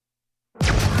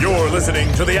You're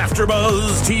listening to the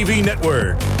AfterBuzz TV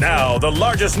Network, now the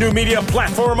largest new media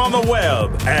platform on the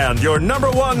web, and your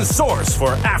number one source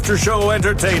for after-show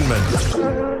entertainment.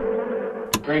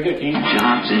 Very good, King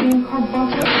Johnson.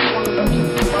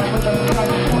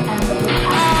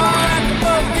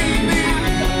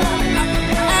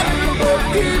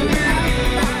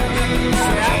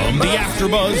 From the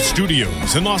AfterBuzz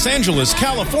Studios in Los Angeles,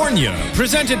 California,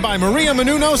 presented by Maria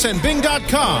Menounos and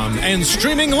Bing.com, and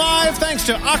streaming live thanks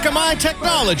to Akamai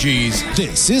Technologies.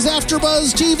 This is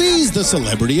AfterBuzz TV's The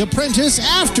Celebrity Apprentice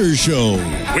After Show.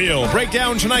 We'll break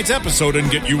down tonight's episode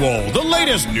and get you all the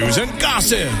latest news and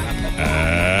gossip.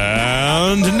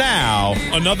 And now,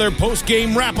 another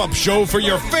post-game wrap-up show for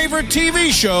your favorite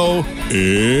TV show.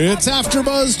 It's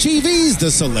AfterBuzz TV's The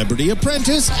Celebrity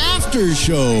Apprentice After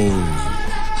Show.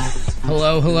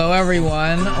 Hello,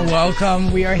 everyone.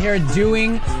 Welcome. We are here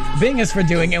doing, Bing is for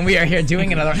doing, and we are here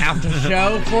doing another after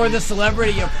show for The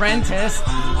Celebrity Apprentice.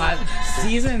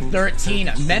 Season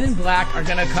 13, Men in Black Are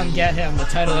Gonna Come Get Him, the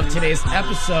title of today's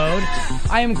episode.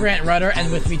 I am Grant Rudder,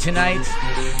 and with me tonight...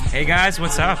 Hey guys,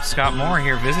 what's up? Scott Moore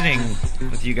here visiting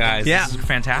with you guys. Yeah. This is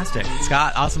fantastic.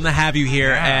 Scott, awesome to have you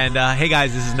here. Yeah. And hey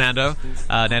guys, this is Nando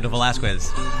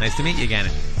Velasquez. Nice to meet you again.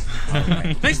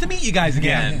 Nice to meet you guys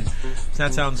again.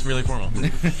 That sounds really formal.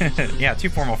 Yeah, too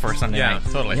formal for a Sunday night.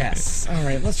 Totally. Yes. All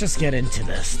right, let's just get into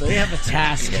this. We have a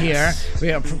task here.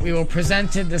 We were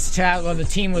presented this task. Well,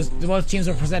 both teams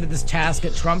were presented this task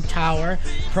at Trump Tower,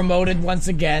 promoted once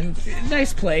again.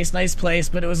 Nice place,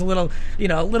 but it was a little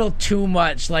too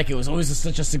much. Like it was always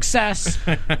such a success.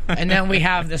 And then we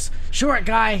have this short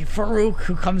guy, Farouk,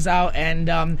 who comes out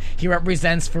and he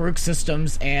represents Farouk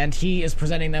Systems, and he is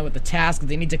presenting them with the task that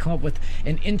they need to come up with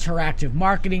an interactive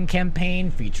marketing campaign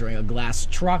featuring a glass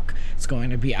truck. It's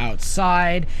going to be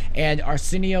outside, and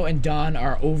Arsenio and Don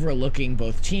are overlooking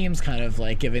both teams, kind of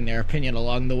like giving their opinion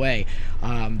along the way.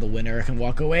 The winner can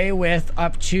walk away with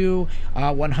up to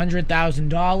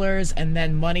 $100,000 and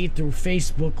then money through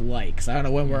Facebook likes. I don't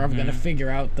know when we're ever going to figure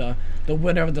out the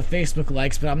winner of the Facebook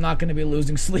likes, but I'm not going to be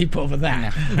losing sleep over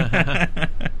that.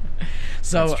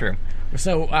 So that's true.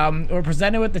 So we're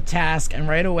presented with the task, and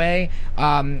right away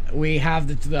we have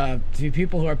the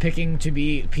people who are picking to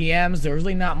be PMs. There's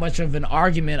really not much of an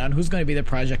argument on who's going to be the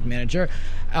project manager.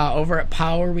 Over at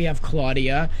Power, we have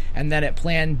Claudia, and then at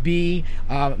Plan B,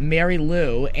 Mary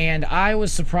Lou. And I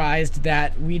was surprised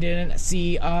that we didn't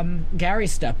see Gary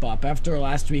step up. After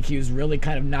last week, he was really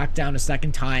kind of knocked down a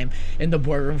second time in the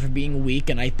boardroom for being weak,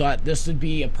 and I thought this would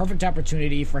be a perfect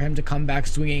opportunity for him to come back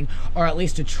swinging, or at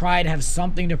least to try to have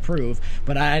something to prove.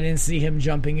 But I didn't see him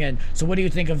jumping in. So what do you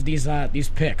think of these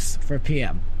picks for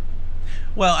PM?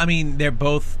 Well, I mean, they're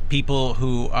both people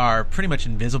who are pretty much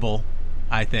invisible,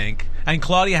 I think. And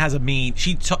Claudia has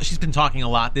she's been talking a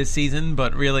lot this season,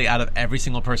 but really out of every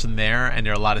single person there, and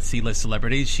there are a lot of C-list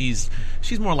celebrities, she's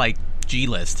more like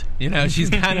G-list. You know, she's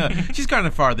kind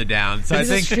of farther down. So I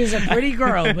think she's a pretty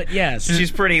girl, but yes,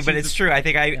 she's pretty. But it's true. I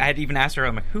think I had even asked her.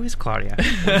 I'm like, who is Claudia?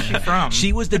 Where's she from?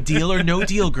 She was the Deal or No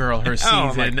Deal girl her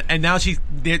season, and now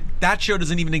that show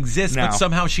doesn't even exist. No. But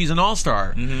somehow she's an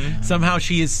all-star. Mm-hmm. Somehow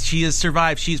she has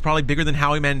survived. She's probably bigger than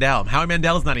Howie Mandel. Howie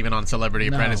Mandel is not even on Celebrity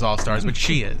Apprentice All-Stars, but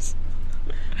she is.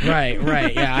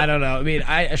 Right. Yeah, I don't know. I mean,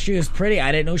 she was pretty.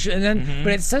 I didn't know she. And then,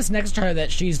 but it says next to her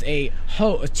that she's a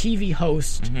TV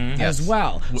host as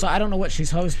well. So I don't know what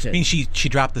she's hosted. I mean, she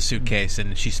dropped the suitcase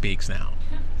and she speaks now.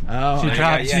 Oh, she doesn't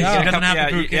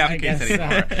have the suitcase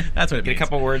anymore. That's what it means. Get a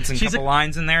couple words and a couple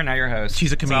lines in there. Now you're host.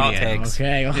 She's a comedian.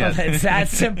 Okay, well, it's that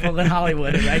simple in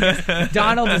Hollywood. Right?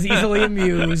 Donald is easily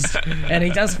amused, and he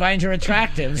does find her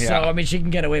attractive. So I mean, she can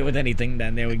get away with anything.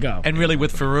 Then there we go. And really,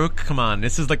 with Farouk, come on,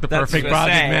 this is like the perfect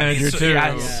project manager too.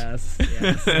 Yes.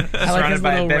 Surrounded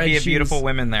by a bevy of beautiful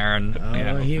women there,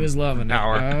 and he was loving it.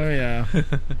 Oh yeah.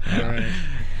 All right.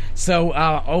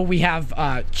 So, we have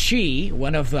Chi,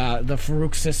 one of the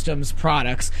Farouk Systems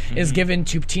products, is given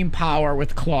to Team Power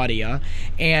with Claudia.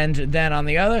 And then on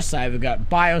the other side, we've got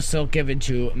BioSilk given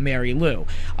to Mary Lou.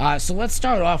 So let's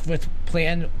start off with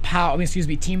Team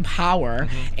Power.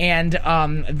 And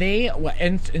they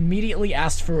immediately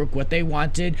asked Farouk what they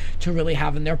wanted to really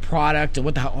have in their product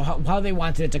and how they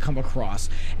wanted it to come across.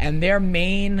 And their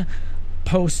main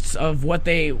posts of what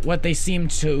they seemed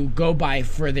to go by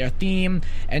for their theme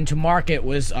and to market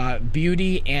was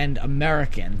beauty and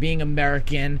being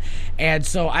American. And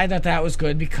so I thought that was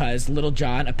good because Little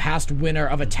John, a past winner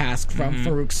of a task from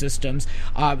Farouk Systems,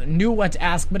 knew what to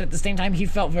ask, but at the same time he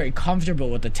felt very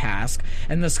comfortable with the task,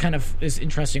 and this kind of is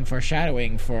interesting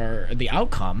foreshadowing for the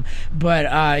outcome.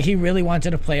 But he really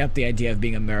wanted to play up the idea of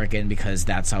being American because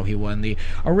that's how he won the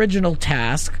original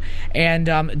task.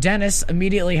 And Dennis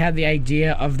immediately had the idea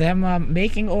idea of them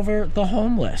making over the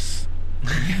homeless.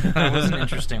 That was an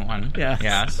interesting one. Yeah.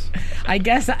 Yes. I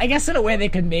guess in a way they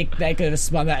could have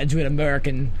spun that into an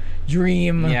American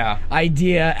dream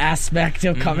idea aspect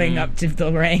of coming up to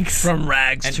the ranks from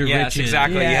rags to riches.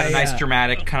 Exactly. Yeah, you had a nice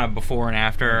dramatic kind of before and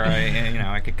after.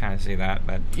 I could kind of see that.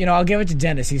 But I'll give it to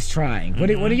Dennis. He's trying. What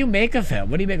do you make of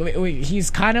him? What do you make of it? He's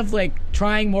kind of like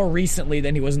trying more recently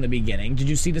than he was in the beginning. Did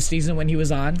you see the season when he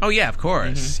was on? Oh yeah, of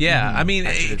course. Yeah, I mean,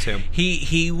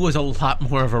 he was a lot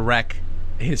more of a wreck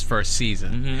his first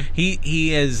season. He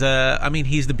is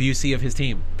he's the Busey of his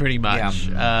team pretty much.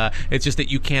 It's just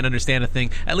that you can't understand a thing.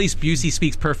 At least Busey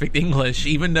speaks perfect English,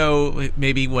 even though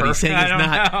maybe what he's saying is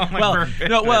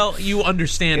not you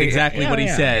understand exactly what he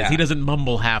says. He doesn't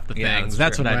mumble half the things.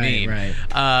 That's what I mean.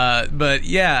 Right. But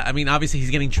yeah, I mean, obviously he's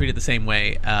getting treated the same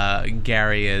way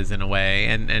Gary is in a way,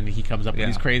 and he comes up with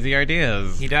these crazy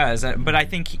ideas. He does, but I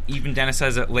think even Dennis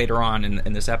says it later on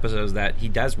in this episode that he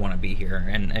does want to be here,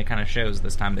 and it kind of shows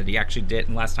this time that he actually did,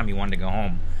 and last time he wanted to go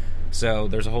home. So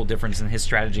there's a whole difference in his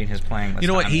strategy and his playing. You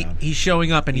know what? He's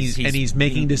showing up and he's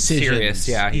making decisions. Serious,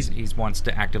 yeah. He wants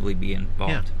to actively be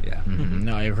involved. Yeah.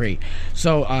 No, I agree.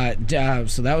 So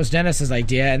so that was Dennis's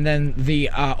idea, and then the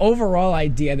overall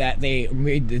idea that they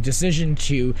made the decision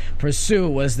to pursue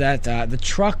was that the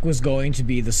truck was going to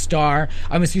be the star.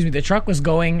 The truck was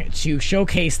going to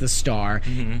showcase the star,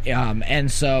 and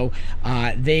so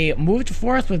they moved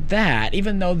forth with that,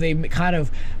 even though they kind of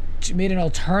made an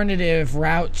alternative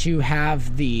route to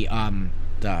have the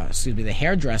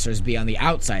hairdressers be on the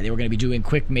outside. They were going to be doing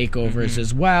quick makeovers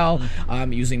as well,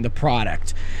 using the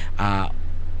product.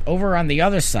 Over on the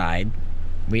other side,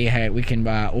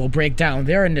 we'll break down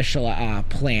their initial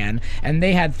plan, and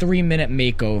they had 3-minute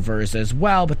makeovers as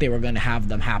well, but they were going to have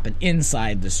them happen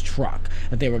inside this truck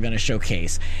that they were going to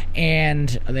showcase. And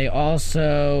they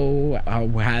also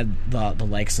had the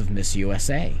likes of Miss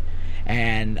USA.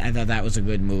 And I thought that was a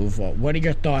good move. Well, what are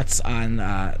your thoughts on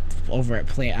over at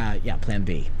Plan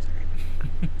B?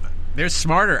 They're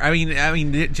smarter. I mean,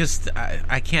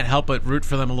 I can't help but root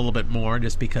for them a little bit more,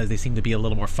 just because they seem to be a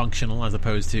little more functional as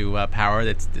opposed to Power,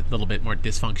 that's a little bit more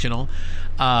dysfunctional.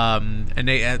 And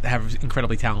they have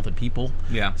incredibly talented people.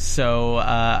 Yeah. So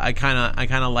I kind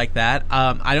of like that.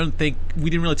 I don't think we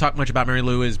didn't really talk much about Mary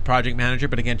Lou as project manager,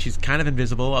 but again, she's kind of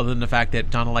invisible, other than the fact that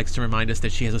Donna likes to remind us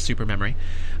that she has a super memory.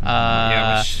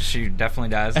 Which she definitely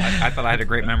does. I thought I had a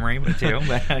great memory too,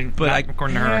 but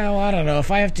according to her, I don't know if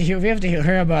we have to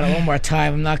hear about it one more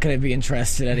time, I'm not going to be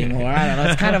interested anymore. I don't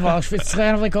know. It's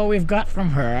kind of like all we've got from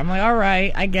her. I'm like, all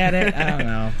right, I get it. I don't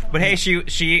know. But hey, she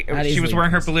was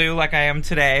wearing her blue like I am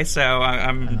today, so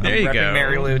I'm repping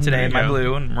Mary Lou today in my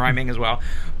blue and rhyming as well.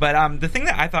 But the thing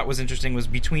that I thought was interesting was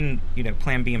between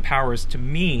Plan B and Powers. To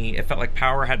me, it felt like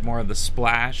Power had more of the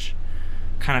splash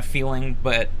kind of feeling,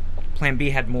 but Plan B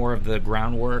had more of the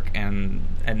groundwork and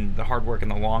the hard work in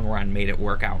the long run made it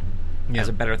work out as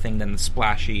a better thing than the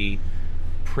splashy,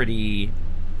 pretty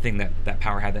thing that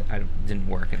Power had that didn't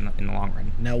work in the long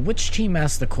run. Now, which team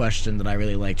asked the question that I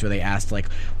really liked, where they asked,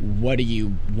 like, what do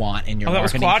you want in your marketing that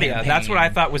was Claudia. campaign? That's what I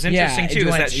thought was interesting, too,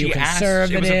 is that she asked,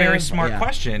 it was a very smart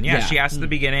question. Yeah, she asked at the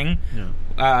beginning,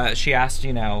 she asked, do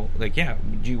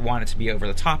you want it to be over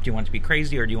the top? Do you want it to be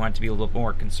crazy, or do you want it to be a little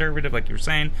more conservative, like you were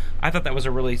saying? I thought that was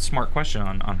a really smart question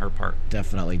on her part.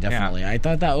 Definitely. Yeah. I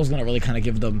thought that was going to really kind of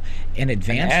give them an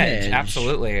advantage.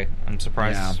 Absolutely. I'm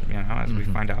surprised, as we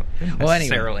find out. Well,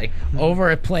 anyway, over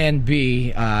at Plan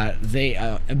B,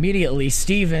 they immediately,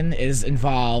 Steven is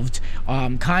involved,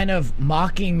 kind of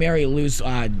mocking Mary Lou's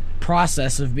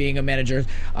process of being a manager,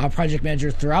 project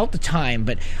manager throughout the time,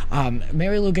 but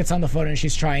Mary Lou gets on the phone and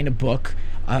she's trying to book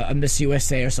a Miss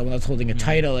USA or someone that's holding a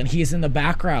title, and he's in the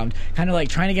background kind of like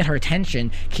trying to get her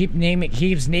attention, keeps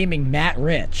naming Matt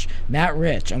Rich,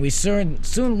 and we soon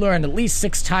learn at least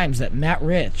 6 times that Matt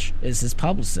Rich is his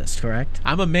publicist, correct?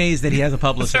 I'm amazed that he has a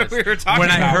publicist. We were talking when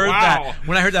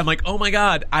I heard that, I'm like, oh my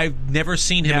god, I've never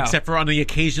seen him except for on the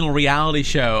occasional reality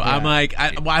show. I'm like,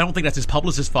 I don't think that's his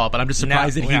publicist's fault, but I'm just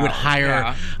surprised that he would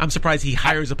hire. I'm surprised he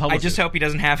hires a publicist. I just hope he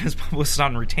doesn't have his publicist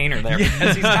on retainer there,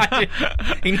 because he's not.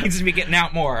 He needs to be getting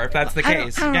out more if that's the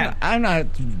case. I'm not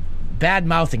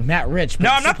bad-mouthing Matt Rich. But no,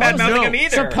 I'm not bad-mouthing him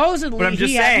either. Supposedly, but I'm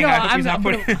just saying.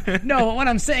 What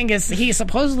I'm saying is he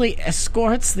supposedly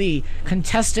escorts the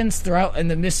contestants throughout in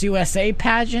the Miss USA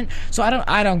pageant. So I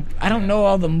don't know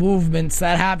all the movements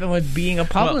that happen with being a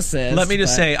publicist. Well, let me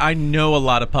just say, I know a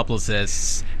lot of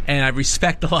publicists, And I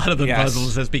respect a lot of the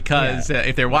puzzles because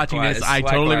if they're watching this, I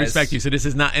totally respect you. So this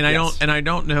is not, and I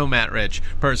don't know Matt Rich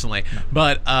personally,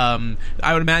 but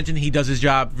I would imagine he does his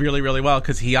job really, really well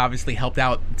because he obviously helped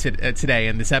out today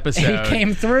in this episode. He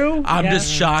came through. I'm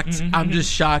just shocked. Mm-hmm. I'm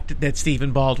just shocked that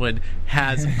Stephen Baldwin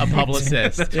has a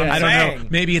publicist. I don't know.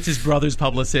 Maybe it's his brother's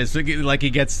publicist. Like he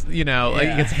gets, like he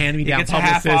gets hand-me-down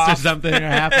publicist or something, or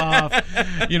half off.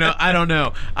 I don't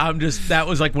know. That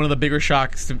was like one of the bigger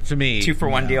shocks to me.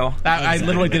 2-for-1 deal. I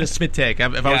literally did a spit take.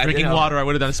 If I was drinking water, I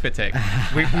would have done a spit take.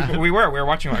 We were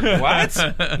watching like, what?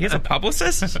 He has a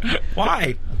publicist?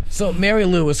 Why? So Mary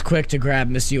Lou was quick to grab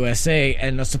Miss USA,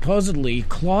 and supposedly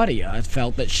Claudia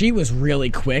felt that she was really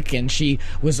quick, and she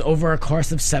was over a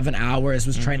course of 7 hours,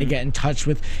 was trying to get in touch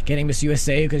with getting Miss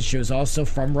USA because she was also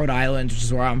from Rhode Island, which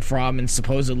is where I'm from, and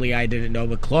supposedly I didn't know,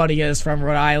 but Claudia is from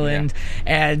Rhode Island.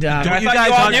 And I thought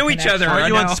you all knew each other. Are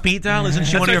you on speed dial? Isn't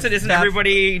she one of your? Doesn't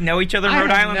everybody know each other in Rhode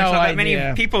Island? There's not that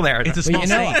many people there. It's a small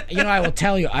city. I will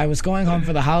tell you, I was going home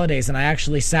for the holidays, and I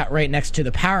actually sat right next to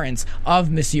the parents of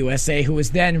Miss USA, who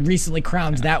was then recently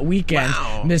crowned that weekend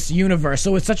Miss Universe.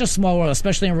 So it's such a small world,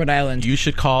 especially in Rhode Island. You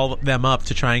should call them up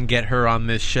to try and get her on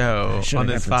this show, on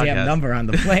this podcast. Damn number on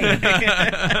the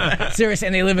plane. Seriously,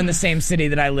 and they live in the same city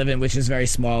that I live in, which is very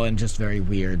small and just very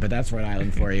weird. But that's Rhode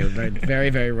Island for you. Very,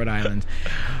 very Rhode Island.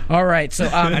 All right, so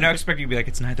I don't expect you to be like,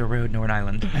 it's neither road nor an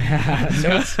island.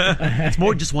 It's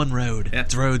more just one road. Yeah.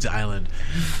 It's Rhodes Island.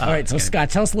 All right, so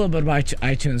Scott, tell us a little bit about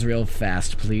iTunes real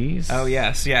fast, please. Oh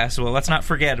yes. Well, let's not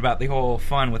forget about the whole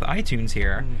fun with iTunes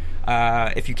here.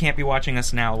 If you can't be watching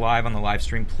us now live on the live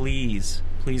stream, please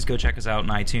go check us out on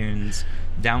iTunes.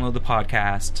 Download the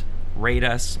podcast. Rate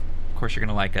us. Of course, you're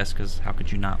going to like us because how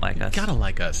could you not like us? You gotta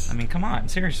like us. I mean, come on,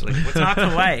 seriously. What's not to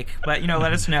like? But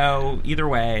let us know either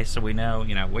way so we know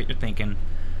what you're thinking.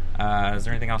 Is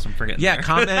there anything else I'm forgetting? Yeah,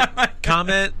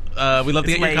 comment. We love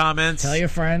to get your comments. Tell your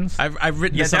friends. I've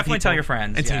written. Yeah, definitely tell your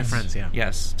friends. And tell your friends. Yeah.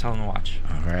 Yes, tell them to watch.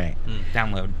 All right.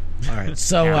 Download. All right.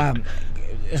 So,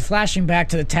 flashing back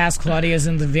to the task, Claudia's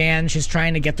in the van. She's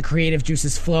trying to get the creative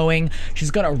juices flowing.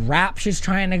 She's got a rap she's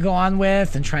trying to go on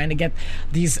with and trying to get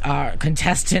these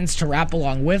contestants to rap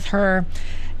along with her.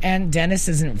 And Dennis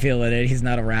isn't feeling it. He's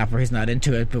not a rapper. He's not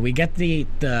into it. But we get the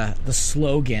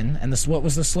slogan. And what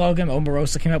was the slogan?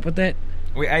 Omarosa came up with it?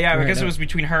 I guess it was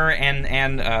between her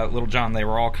and Little John. They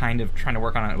were all kind of trying to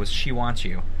work on it. It was She Wants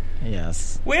You.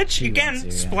 Yes. Which,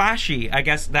 again, splashy. I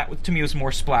guess that, to me, was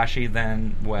more splashy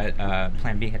than what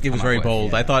Plan B had come up with. It was very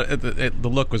bold. Yeah. I thought the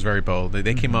look was very bold.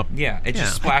 They came up... Yeah, it's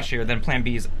just splashier than Plan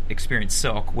B's Experience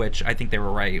Silk, which I think they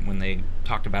were right when they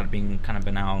talked about it being kind of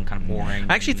banal and kind of boring.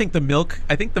 I actually think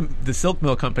the Silk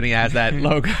Milk Company has that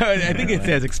logo. I think it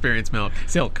says Experience Milk.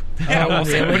 Silk. Yeah, well,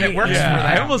 it works for them.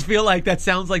 I almost feel like that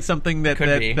sounds like something that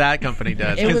company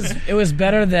does. It was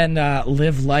better than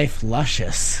Live Life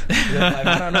Luscious. I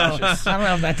don't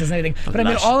know if that does anything. But I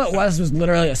mean, all it was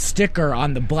literally a sticker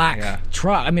on the black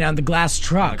truck. I mean, on the glass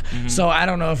truck. Mm-hmm. So I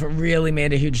don't know if it really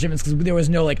made a huge difference because there was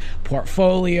no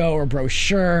portfolio or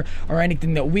brochure or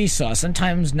anything that we saw.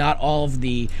 Sometimes not all of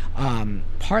the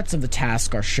parts of the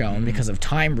task are shown because of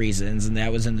time reasons, and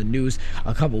that was in the news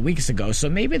a couple weeks ago. So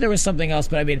maybe there was something else,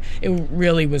 but I mean, it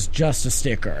really was just a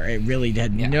sticker. It really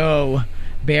had no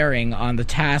bearing on the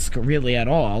task really at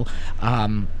all.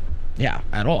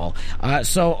 At all.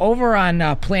 So over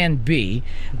on Plan B,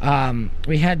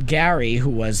 we had Gary, who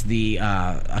was the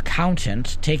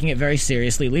accountant, taking it very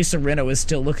seriously. Lisa Rinna was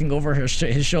still looking over his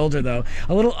shoulder, though,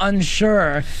 a little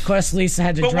unsure. Of course, Lisa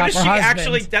had to drop her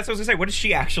husband. That's what I was going to say. What is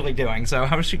she actually doing? So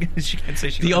how is she going to say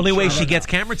she's the only way she gets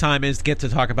camera time is to get to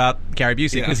talk about Gary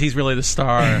Busey because he's really the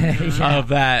star of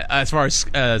that. As far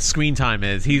as screen time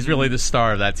is, he's really the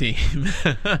star of that team.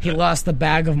 He lost the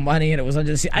bag of money and it was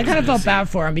under the seat. I kind of felt bad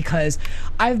for him because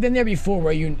I've been there before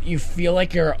where you feel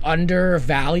like you're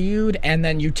undervalued and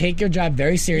then you take your job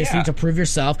very seriously to prove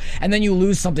yourself and then you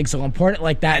lose something so important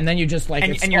like that and then you just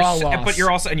it's all lost. But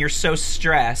you're so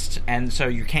stressed and so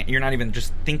you're not even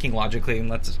just thinking logically, and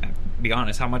let's be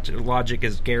honest, how much logic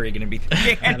is Gary going to be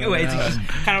thinking anyways? He's just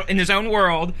kind of in his own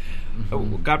world.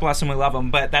 God bless him, we love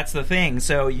him, but that's the thing.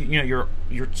 So you're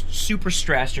super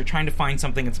stressed. You're trying to find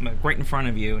something that's right in front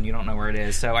of you, and you don't know where it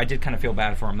is. So I did kind of feel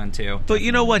bad for him then too. But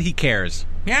you know what? He cares.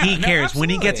 Yeah, he cares. When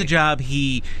he gets a job,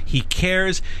 he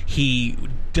cares. He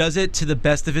does it to the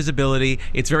best of his ability.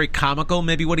 It's very comical,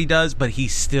 maybe what he does, but he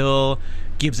still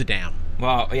gives a damn.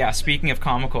 Well, yeah. Speaking of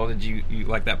comical, did you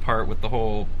like that part with the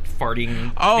whole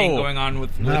farting thing going on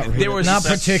with there was not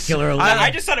particularly.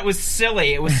 I just thought it was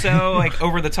silly. It was so like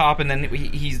over the top, and then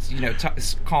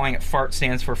he's calling it fart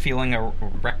stands for feeling a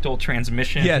rectal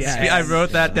transmission. Yes, I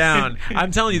wrote that down. I'm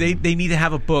telling you, they need to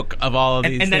have a book of all of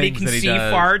these and then he can see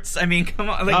farts. I mean, come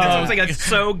on, that's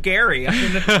so Gary.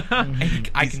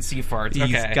 I can see farts. He's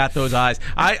okay. got those eyes.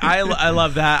 I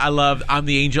love that. I'm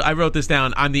the angel. I wrote this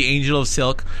down. I'm the angel of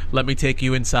silk. Let me take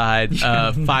you inside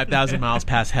 5,000 miles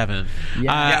past heaven.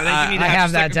 I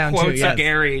have that down too. Yes.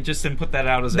 Gary, just and put that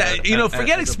out as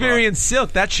forget Experience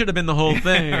Silk. That should have been the whole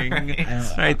thing,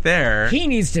 right there. He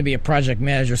needs to be a project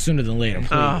manager sooner than later.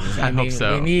 Please. I hope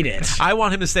so. We need it. I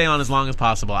want him to stay on as long as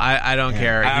possible. I don't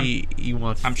care. He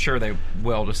wants. I'm sure they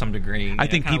will to some degree. I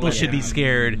think people should be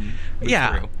scared.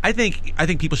 Yeah, I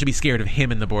think people should be scared of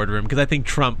him in the boardroom because I think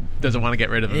Trump doesn't want to get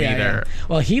rid of him either. Yeah.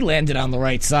 Well, he landed on the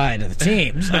right side of the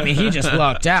teams. I mean, he just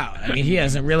lucked out. I mean, he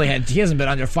hasn't been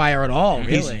under fire at all.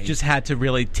 Really, he's just had to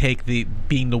really take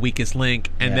being the weakest link,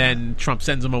 and then Trump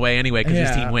sends him away anyway because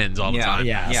his team wins all the time.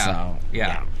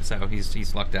 So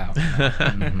he's lucked out.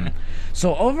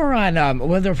 So over on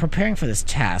when they're preparing for this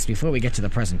task, before we get to the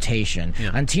presentation,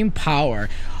 on Team Power,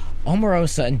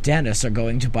 Omarosa and Dennis are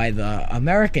going to buy the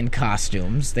American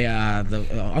costumes, the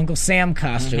Uncle Sam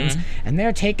costumes, and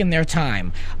they're taking their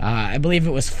time. I believe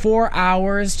it was 4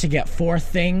 hours to get 4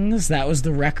 things. That was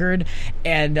the record.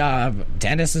 And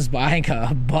Dennis is buying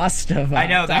a bust of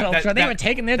Donald Trump. They were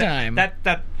taking their time.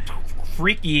 That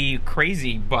freaky,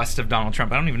 crazy bust of Donald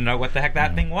Trump. I don't even know what the heck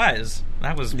that thing was.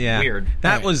 That was weird.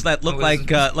 That looked like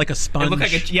a sponge. It looked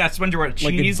like a sponge or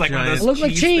cheese, like one of those. It looked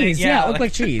like cheese. Yeah, it looked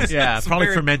like cheese. Yeah,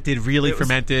 probably fermented, really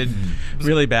fermented,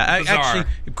 really bad. Bizarre.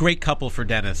 Actually, great couple for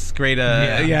Dennis. Great,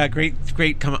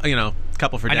 great.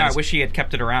 Couple for Dennis. I know. I wish he had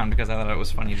kept it around because I thought it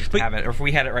was funny just to have it. Or if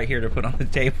we had it right here to put on the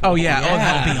table. Oh yeah,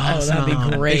 that would be awesome.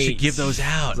 That'd be great. They should give those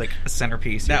out. It's like a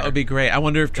centerpiece. That would be great. I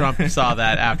wonder if Trump saw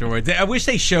that afterwards. I wish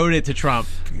they showed it to Trump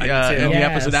in the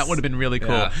episode. That would have been really cool.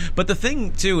 Yeah. But the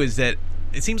thing too is that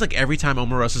it seems like every time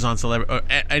Omarosa's on or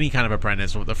any kind of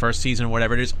Apprentice, or the first season or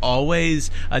whatever, there's always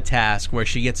a task where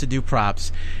she gets to do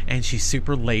props, and she's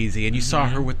super lazy. And you saw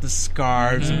her with the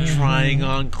scarves and trying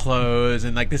on clothes,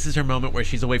 and like this is her moment where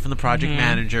she's away from the project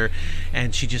manager,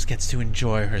 and she just gets to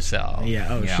enjoy herself.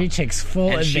 She takes full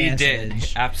advantage. She did,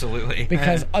 absolutely.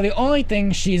 Because the only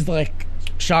thing she's like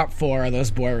sharp for are those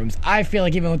boardrooms. I feel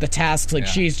like even with the tasks, like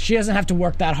she doesn't have to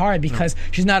work that hard because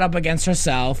she's not up against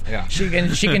herself. Yeah. She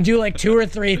can do like 2 or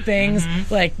 3 things,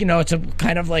 like to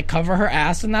kind of like cover her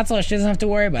ass, and that's all. She doesn't have to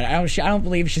worry about it. I don't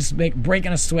believe she's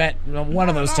breaking a sweat one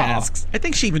of those tasks. I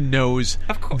think she even knows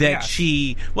that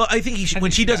she. Well, I think when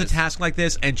she does a task like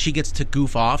this and she gets to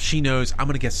goof off, she knows I'm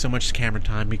going to get so much camera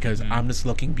time because I'm just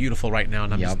looking beautiful right now,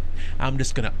 and I'm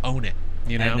just going to own it.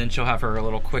 And then she'll have her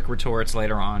little quick retorts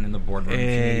later on in the boardroom if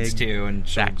she needs to, and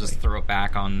she'll just throw it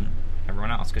back on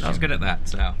everyone else because she's good at that.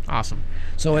 So awesome.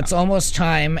 So it's almost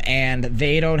time, and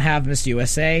they don't have Miss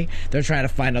USA. They're trying to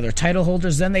find other title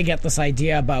holders. Then they get this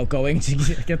idea about going to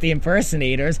get the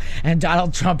impersonators, and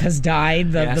Donald Trump has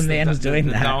died. The man who's doing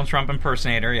that. Donald Trump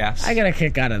impersonator. Yes, I got a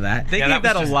kick out of that. They gave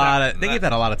that a lot. They gave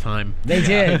that a lot of time. They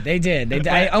did. They did.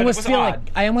 I almost feel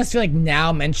like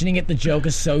now mentioning it, the joke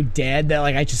is so dead that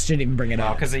like I just shouldn't even bring it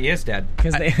up because he is dead.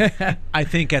 I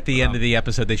think at the end of the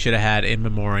episode they should have had in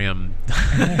memoriam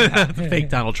fake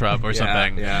Donald Trump or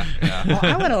something. Yeah. Well,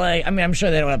 I would have I'm sure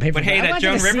they don't want to pay for it. But hey, that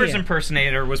Joan Rivers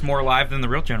impersonator was more live than the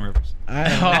real Joan Rivers.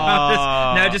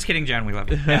 No, just kidding, Joan. We love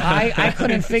you. I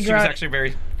couldn't figure out. She was actually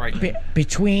very frightening.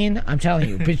 Between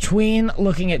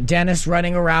looking at Dennis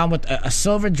running around with a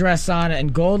silver dress on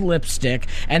and gold lipstick,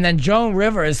 and then Joan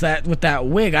Rivers with that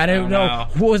wig, I didn't know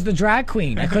who was the drag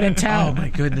queen. I couldn't tell. Oh my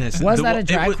goodness! Was that a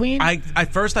drag queen?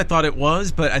 At first I thought it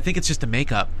was, but I think it's just the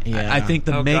makeup. Yeah. I think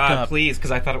the makeup. God, please,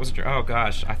 because I thought it was. Oh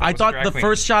gosh, I thought the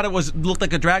first shot looked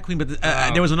like a drag queen, but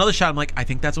there was another shot. I'm like, I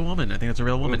think that's a woman. I think that's a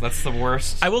real woman. Ooh, that's the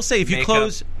worst. I will say, if you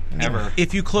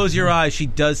close your eyes, she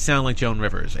does sound like Joan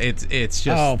Rivers. It's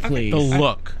just please. The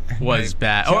look was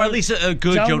bad, or at least a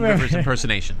good Joan Rivers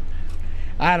impersonation.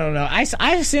 I don't know. I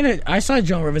saw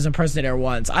Joan Rivers impersonator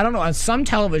once. I don't know, on some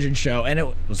television show, and it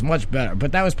was much better.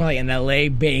 But that was probably an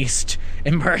LA-based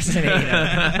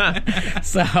impersonator.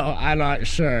 So I'm not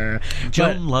sure.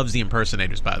 Joan loves the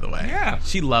impersonators, by the way. Yeah,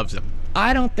 she loves them.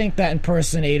 I don't think that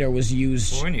impersonator was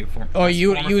used.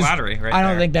 Flattery, right? I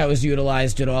don't think that was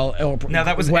utilized at all. No,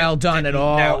 that was done at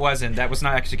all. No, it wasn't. That was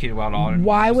not executed well at all.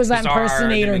 Why was that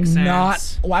impersonator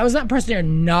not? Why was that impersonator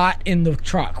not in the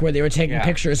truck where they were taking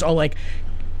pictures? Oh, like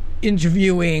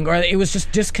interviewing, or it was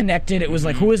just disconnected. It was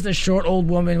like, who is this short old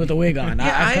woman with a wig on?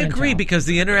 Yeah, I agree, because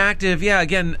the interactive,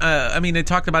 again, I mean, they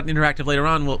talked about interactive later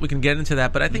on. Well, we can get into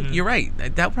that, but I think you're right.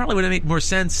 That probably would have made more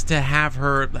sense to have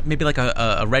her maybe like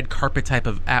a red carpet type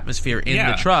of atmosphere in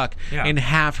the truck and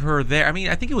have her there. I mean,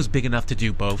 I think it was big enough to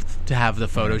do both, to have the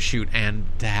photo shoot and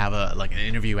to have an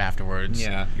interview afterwards.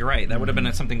 Yeah, you're right. That would have been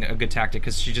a good tactic,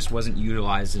 because she just wasn't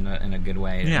utilized in a good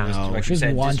way. Yeah, it was, like you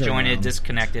said, disjointed,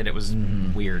 disconnected. It was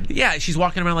weird. Yeah, she's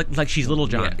walking around like she's Little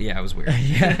John. Yeah, it was weird.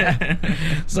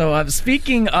 So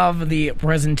speaking of the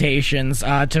presentations,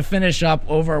 to finish up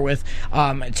over with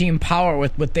Team Power,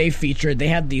 with what they featured, they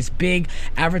had these big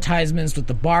advertisements with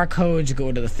the barcodes. You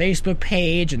go to the Facebook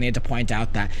page, and they had to point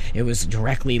out that it was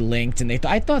directly linked. And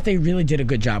I thought they really did a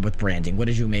good job with branding. What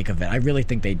did you make of it? I really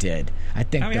think they did. I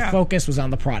think the focus was on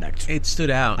the product. It stood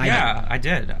out. I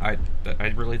did. I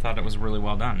really thought it was really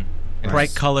well done.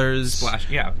 Bright colors. Splash,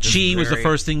 yeah. Chi was the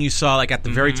first thing you saw, like at the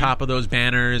very top of those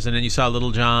banners, and then you saw Little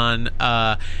John.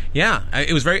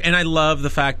 It was very, and I love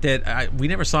the fact that we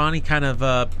never saw any kind of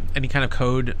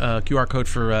code, QR code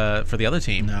for the other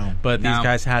team. No, but these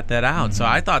guys had that out, so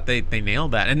I thought they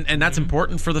nailed that, and that's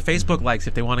important for the Facebook likes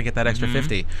if they want to get that extra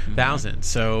 50,000.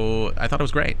 So I thought it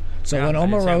was great. So when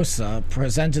Omarosa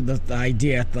presented the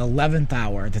idea at the 11th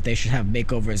hour that they should have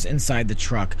makeovers inside the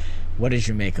truck, what did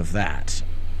you make of that?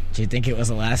 Do you think it was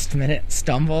a last-minute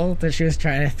stumble that she was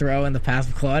trying to throw in the path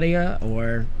of Claudia,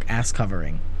 or ass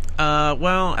covering?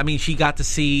 Well, I mean, she got to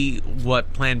see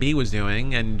what Plan B was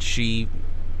doing, and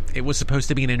it was supposed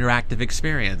to be an interactive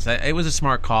experience. It was a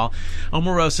smart call.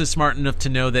 Omarosa's smart enough to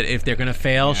know that if they're going to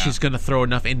fail, she's going to throw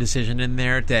enough indecision in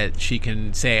there that she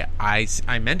can say, I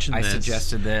mentioned this. I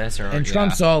suggested this. And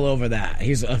Trump's all over that.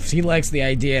 He likes the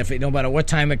idea, no matter what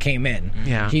time it came in,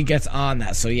 he gets on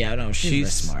that. So,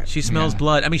 she's smart. She smells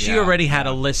blood. I mean, she already had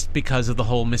a list because of the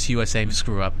whole Miss USA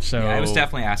screw-up. So it was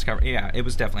definitely ass covering. Yeah, it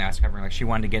was definitely ass covering. Like, she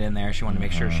wanted to get in there. She wanted to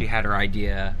make sure she had her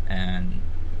idea, and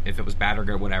if it was bad or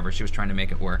good, whatever, she was trying to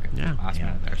make it work. Last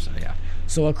minute there, so yeah.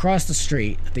 So across the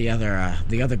street, the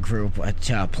other group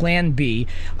at Plan B,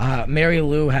 Mary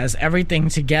Lou has everything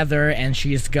together, and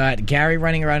she's got Gary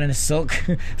running around in a silk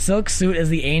suit as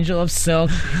the Angel of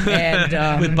Silk,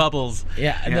 and with bubbles.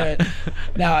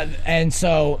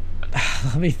 So.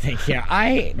 Let me think here.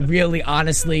 I really,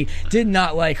 honestly did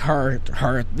not like her.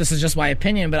 This is just my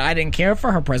opinion, but I didn't care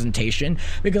for her presentation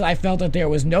because I felt that there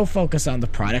was no focus on the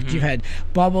product. You had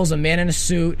Bubbles, a man in a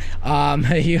suit.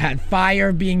 You had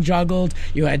fire being juggled.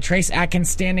 You had Trace Adkins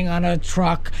standing on a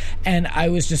truck, and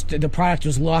the product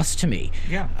was lost to me.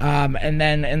 Yeah. And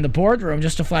then in the boardroom,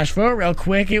 just to flash forward real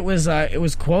quick, it was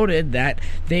quoted that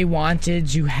they wanted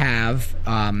to have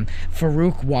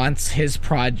Farouk wants his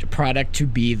product to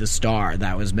be the star.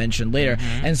 That was mentioned later.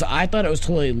 And so I thought it was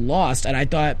totally lost, and I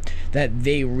thought that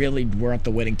they really were up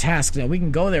the winning task. Now, we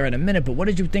can go there in a minute, but what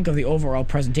did you think of the overall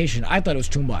presentation? I thought it was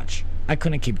too much. I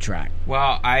couldn't keep track.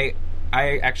 Well, I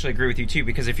actually agree with you, too,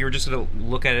 because if you were just going to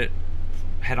look at it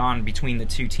head on between the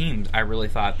two teams, I really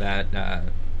thought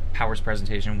that Power's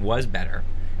presentation was better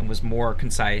and was more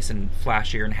concise and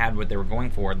flashier and had what they were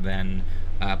going for than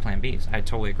Plan B's. I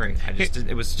totally agree.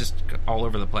 It was just all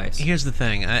over the place. Here's the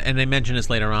thing, and they mention this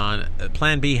later on.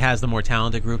 Plan B has the more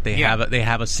talented group. They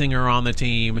have a singer on the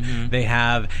team. They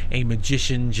have a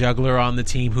magician juggler on the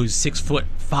team who's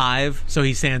 6'5", so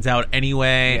he stands out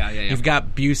anyway. You've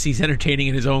got Busey's entertaining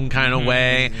in his own kind of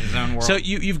way. His own world. So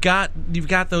you've got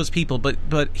those people.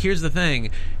 But here's the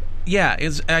thing. I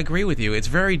agree with you. It's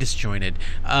very disjointed.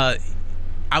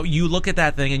 You look at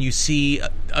that thing and you see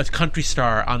a country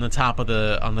star on the top of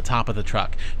the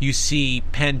truck. You see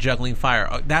Penn juggling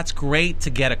fire. That's great to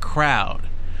get a crowd,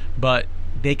 but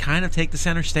they kind of take the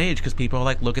center stage because people are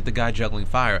like, look at the guy juggling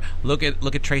fire. Look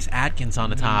at Trace Adkins on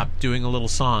the top doing a little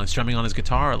song, strumming on his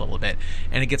guitar a little bit,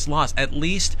 and it gets lost. At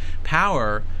least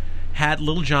Power had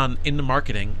Little John in the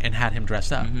marketing and had him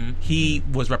dressed up. He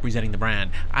was representing the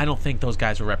brand. I don't think those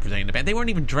guys were representing the brand. They weren't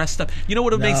even dressed up. You know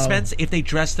what would make sense? If they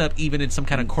dressed up even in some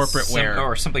kind of corporate wear.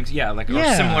 Or something, or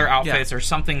similar outfits or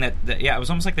something that, it was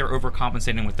almost like they were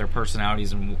overcompensating with their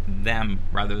personalities and them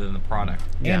rather than the product.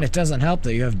 And it doesn't help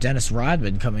that you have Dennis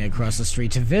Rodman coming across the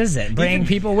street to visit, bringing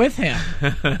people with him.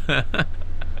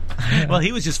 Well,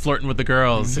 he was just flirting with the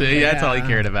girls. That's all he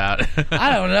cared about.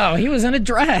 I don't know. He was in a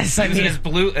dress. He was in his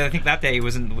blue. I think that day he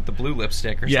was in with the blue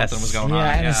lipstick or something was going on.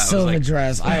 Yeah, and a silver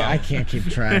dress. I can't keep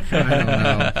track. I don't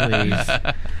know. Please.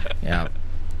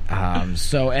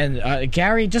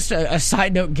 Gary, just a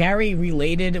side note, Gary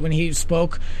related when he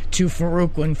spoke to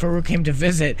Farouk, when Farouk came to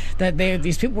visit, that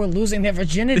these people were losing their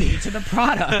virginity to the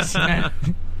product.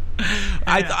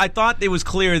 I thought it was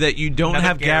clear that you don't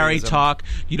have Gary talk.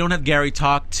 You don't have Gary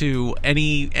talk to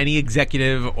any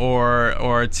executive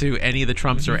or to any of the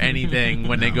Trumps or anything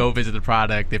when they go visit the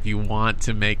product. If you want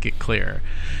to make it clear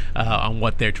on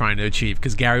what they're trying to achieve,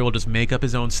 because Gary will just make up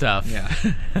his own stuff,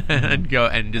 and go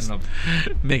and just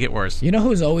make it worse. You know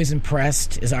who's always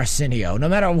impressed is Arsenio. No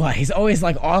matter what, he's always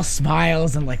like all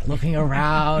smiles and like looking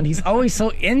around. He's always so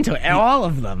into it. All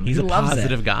of them. He's a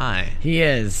positive guy. He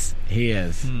is.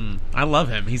 I love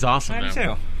him. He's awesome. I do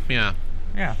too. Yeah.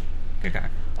 Yeah. Good guy.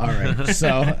 All right.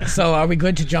 So are we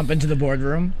good to jump into the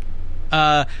boardroom?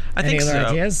 I think Any other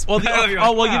ideas? Well,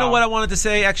 you know what I wanted to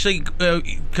say, actually,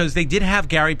 because they did have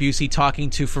Gary Busey talking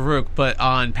to Farouk, but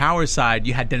on Power's side,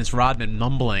 you had Dennis Rodman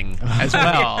mumbling as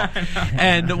well.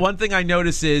 And one thing I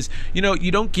noticed is,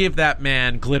 you don't give that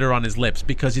man glitter on his lips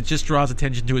because it just draws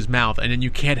attention to his mouth, and then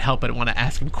you can't help but want to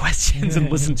ask him questions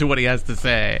and listen to what he has to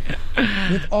say.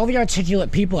 With all the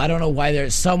articulate people, I don't know why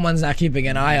someone's not keeping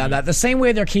an eye on that. The same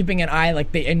way they're keeping an eye,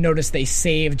 like noticed they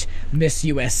saved Miss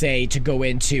USA to go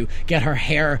in to get her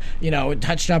hair,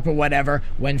 touched up or whatever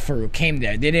when Farouk came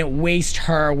there. They didn't waste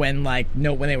her when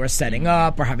they were setting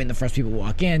up or having the first people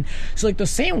walk in. So the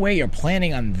same way you're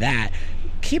planning on that,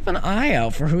 keep an eye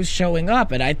out for who's showing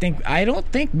up. And I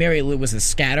don't think Mary Lou was as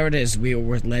scattered as we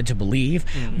were led to believe.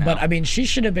 No. But I mean, she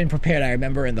should have been prepared. I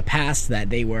remember in the past that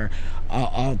they were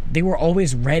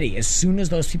always ready. As soon as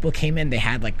those people came in, they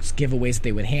had giveaways that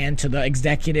they would hand to the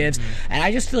executives. And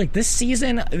I just feel like this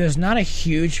season there's not a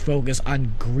huge focus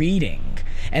on greeting.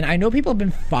 And I know people have been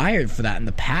fired for that in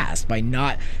the past by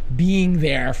not being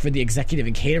there for the executive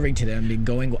and catering to them and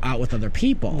going out with other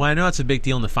people. Well, I know it's a big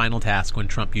deal in the final task when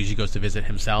Trump usually goes to visit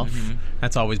himself. Mm-hmm.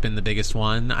 That's always been the biggest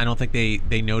one. I don't think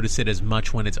they notice it as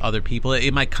much when it's other people.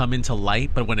 It might come into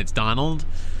light, but when it's Donald,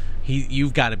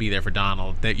 you've got to be there for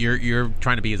Donald. That you're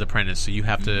trying to be his apprentice, so you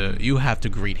have to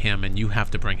greet him and you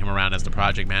have to bring him around as the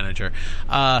project manager.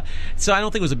 So I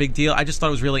don't think it was a big deal. I just thought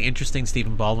it was really interesting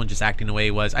Stephen Baldwin just acting the way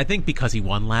he was. I think because he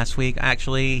won last week,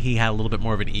 actually, he had a little bit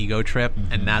more of an ego trip,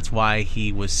 and that's why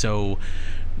he was so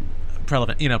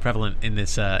prevalent in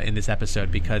this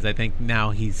episode, because I think now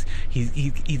he's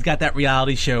got that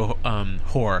reality show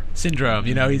whore syndrome.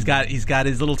 He's got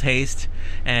his little taste,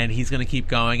 and he's going to keep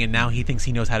going. And now he thinks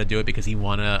he knows how to do it because he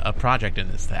won a project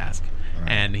in this task,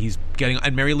 and he's getting.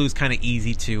 And Mary Lou's kind of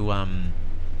easy to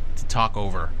talk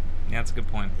over. Yeah, that's a good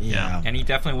point. Yeah, and he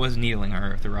definitely was needling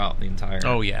her throughout the entire.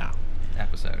 Oh yeah.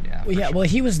 Episode, Well,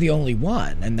 he was the only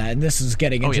one, and this is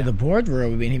getting into the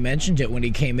boardroom. I mean, he mentioned it when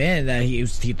he came in that he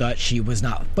thought she was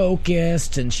not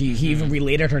focused, and he even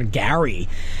related her to Gary,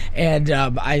 and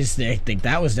I just think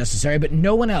that was necessary. But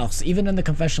no one else, even in the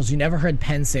confessionals, you never heard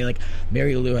Penn say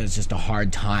Mary Lou has just a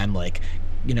hard time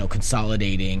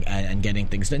consolidating and getting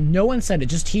things done. No one said it.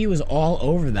 Just he was all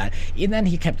over that. And then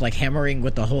he kept hammering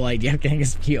with the whole idea of getting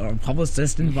his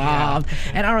publicist involved.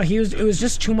 Yeah. And I don't know. It was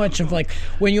just too much of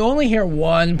when you only hear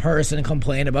one person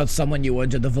complain about someone, you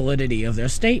wonder the validity of their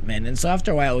statement. And so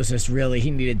after a while, it was just really he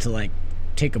needed to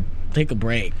take a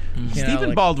break.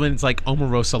 Stephen Baldwin's like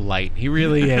Omarosa light. He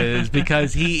really is,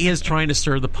 because he is trying to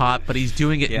stir the pot, but he's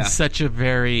doing it in such a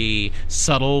very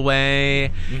subtle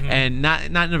way, and not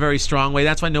in a very strong way.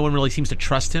 That's why no one really seems to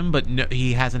trust him, but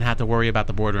he hasn't had to worry about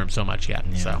the boardroom so much yet.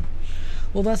 Yeah. So.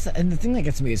 Well, and the thing that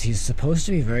gets me is he's supposed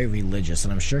to be very religious,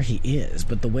 and I'm sure he is,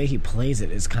 but the way he plays it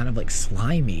is kind of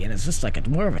slimy, and it's just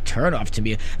more of a turnoff to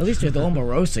me. At least with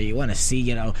Omarosa, you want to see,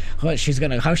 how she's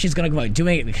gonna go about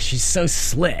doing it, because she's so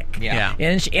slick. Yeah.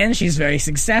 And she's very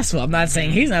successful. I'm not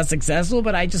saying he's not successful,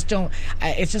 but I just don't.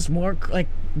 It's just more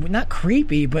not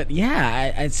creepy, but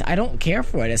I don't care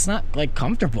for it. It's not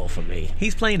comfortable for me.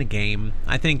 He's playing a game.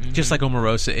 I think just like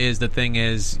Omarosa is. The thing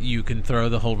is, you can throw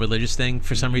the whole religious thing.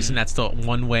 For some reason, that's the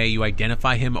one way you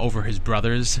identify him over his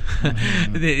brothers,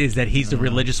 is that he's the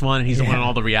religious one and he's the one on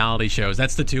all the reality shows.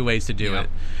 That's the two ways to do it.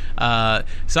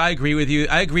 So I agree with you.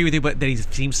 But that he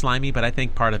seems slimy, but I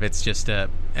think part of it's just an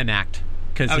act.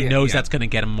 Because he knows that's going to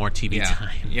get him more TV time.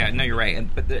 Yeah, no, you're right.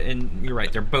 And you're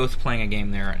right. They're both playing a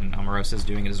game there, and Omarosa's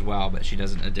doing it as well, but she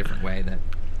does it in a different way that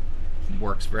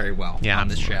works very well on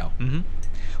this show. Mm-hmm.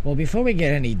 Well, before we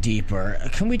get any deeper,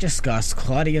 can we discuss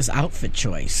Claudia's outfit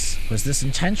choice? Was this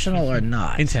intentional or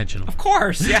not? Intentional. Of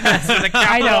course, yes.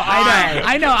 I know.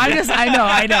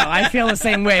 I feel the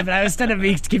same way, but instead of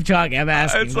me keep talking, I'm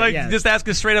asking. It's just ask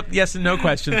us straight up yes and no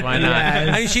questions. Why not? Yes.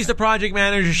 I mean, she's the project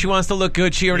manager. She wants to look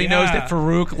good. She already knows that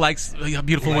Farouk likes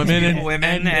beautiful women.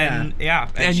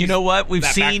 And you know what? We've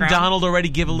seen Donald already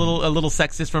give a little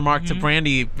sexist remark to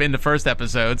Brandy in the first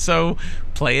episode. So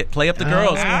play up the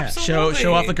girls. Absolutely. Show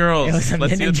show off the girls. Let's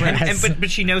see the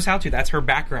but she knows how to. That's her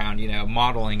background,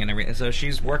 modeling and everything. So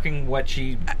she's working what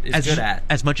she is good at.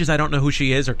 As much as I don't know who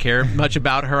she is or care much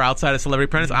about her outside of Celebrity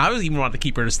Apprentice, I would even want to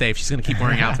keep her to stay if she's going to keep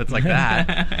wearing outfits like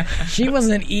that. She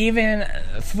wasn't even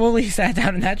fully sat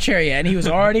down in that chair yet, and he was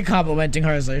already complimenting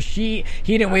her. So he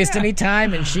didn't waste any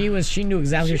time, and she knew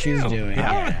exactly what she was doing.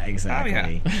 Yeah,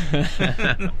 exactly.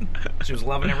 She was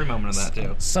loving every moment of that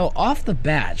too. So off the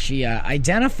bat, she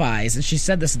identifies, and she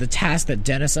said this is the task that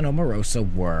Dennis and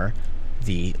Omarosa were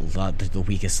the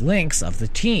weakest links of the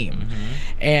team.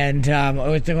 And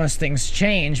of course things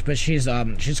change, but she's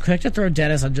quick to throw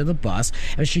Dennis under the bus,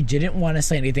 and she didn't want to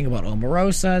say anything about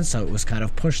Omarosa, so it was kind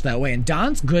of pushed that way, and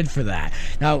Don's good for that.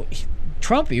 Now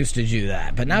Trump used to do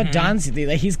that, but now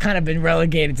he's kind of been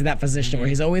relegated to that position where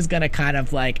he's always going to kind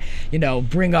of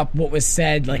bring up what was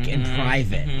said in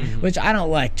private, which I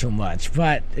don't like too much,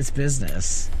 but it's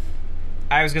business.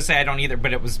 I was going to say I don't either,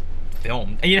 but it was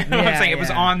filmed. You know what I'm saying? It was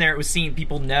on there. It was seen.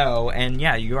 People know. And,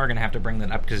 you are going to have to bring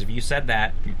that up, because if you said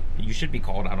that, you should be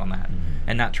called out on that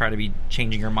and not try to be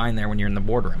changing your mind there when you're in the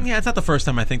boardroom. Yeah, it's not the first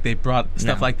time I think they brought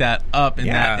stuff like that up in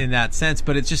that sense.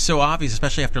 But it's just so obvious,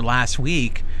 especially after last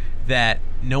week, that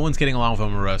no one's getting along with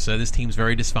Omarosa. This team's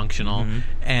very dysfunctional.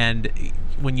 And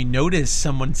when you notice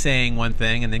someone saying one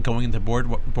thing and then going into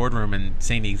boardroom and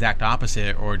saying the exact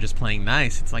opposite or just playing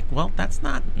nice, it's like, well, that's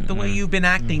not the way you've been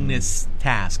acting this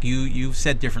task. You've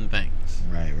said different things.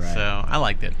 Right. So I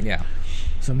liked it. Yeah.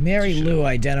 So Mary Lou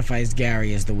identifies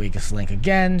Gary as the weakest link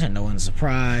again, to no one's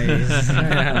surprise.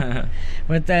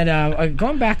 But then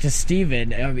going back to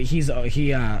Steven, he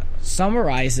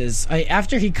summarizes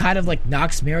after he kind of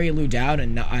knocks Mary Lou down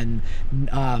and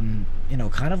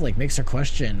kind of makes her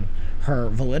question her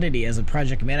validity as a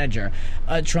project manager.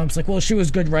 Trump's like, well, she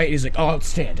was good, right? He's like, oh,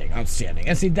 outstanding.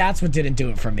 And see, that's what didn't do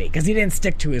it for me, because he didn't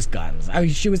stick to his guns.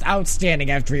 She was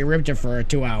outstanding after he ripped her for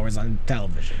 2 hours on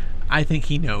television. I think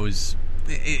he knows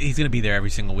he's going to be there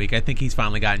every single week. I think he's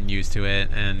finally gotten used to it,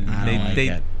 and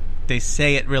they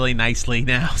say it really nicely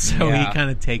now, so he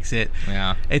kind of takes it.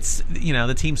 Yeah, it's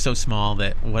the team's so small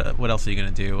that what else are you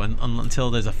going to do? And until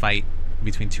there's a fight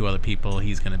between two other people,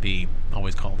 he's going to be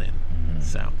always called in.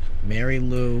 So Mary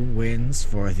Lou wins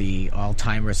for the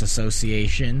Alzheimer's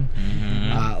Association.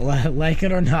 Like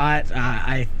it or not,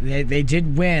 they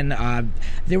did win.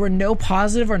 There were no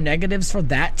positive or negatives for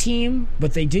that team,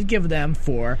 but they did give them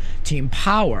for Team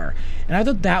Power. And I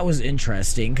thought that was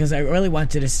interesting, because I really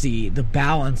wanted to see the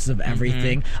balance of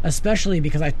everything, especially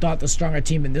because I thought the stronger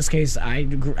team in this case,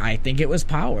 I think it was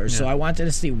Power. So I wanted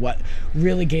to see what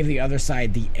really gave the other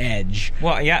side the edge.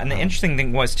 Well, and the interesting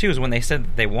thing was, too, is when they said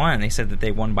that they won, they said that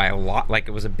they won by a lot. Like,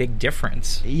 it was a big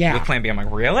difference. Yeah. With Plan B. I'm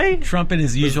like, really? Trump in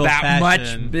his usual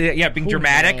fashion. Being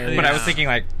dramatic. Yeah. But I was thinking,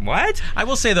 what? I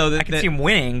will say, though, that I can see him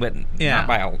winning, but not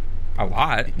by a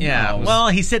lot. Yeah. Well,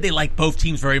 he said they liked both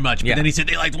teams very much, but then he said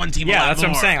they liked one team a lot more. Yeah, that's what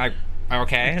I'm saying. Like,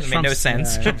 okay, it made no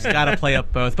sense. Trump's got to play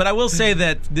up both. But I will say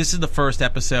that this is the first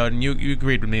episode, and you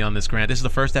agreed with me on this, Grant. This is the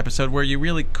first episode where you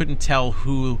really couldn't tell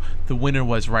who the winner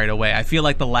was right away. I feel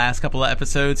like the last couple of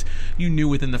episodes, you knew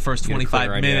within the first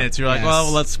 25 minutes. You're like,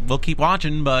 we'll keep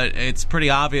watching, but it's pretty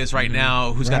obvious right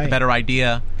now who's got the better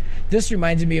idea. This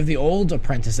reminded me of the old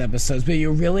Apprentice episodes, but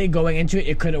you're really going into it.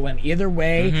 It could have went either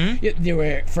way. There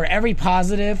were, for every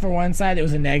positive for one side, there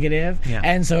was a negative,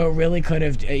 and so it really could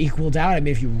have equaled out. I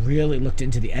mean, if you really looked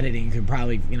into the editing, you could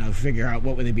probably figure out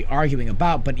what would they be arguing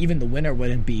about. But even the winner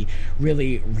wouldn't be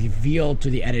really revealed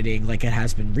through the editing like it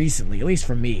has been recently. At least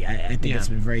for me, I think it's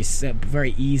been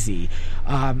very easy.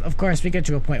 Of course, we get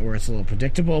to a point where it's a little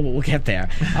predictable, but we'll get there.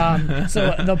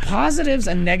 So the positives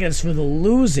and negatives for the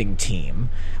losing team.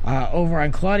 Over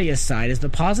on Claudia's side is the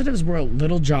positives were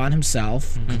Little John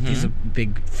himself. He's a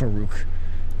big Farouk.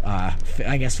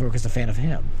 I guess Farouk is a fan of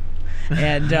him.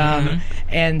 And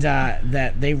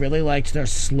that they really liked their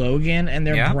slogan and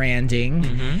their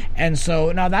branding. And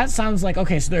so now that sounds like,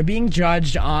 okay, so they're being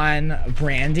judged on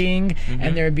branding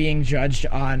and they're being judged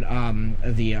on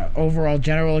the overall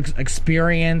general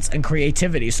experience and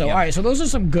creativity. So, all right, so those are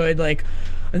some good,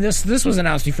 and this was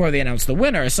announced before they announced the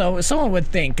winner, so someone would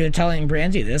think, telling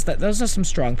Brandy that those are some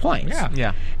strong points.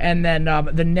 Yeah. And then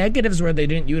the negatives were they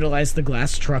didn't utilize the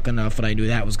glass truck enough, and I knew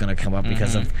that was going to come up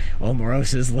because of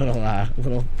Omarosa's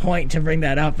little point to bring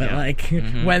that up at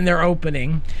when they're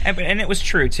opening. And it was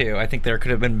true too. I think there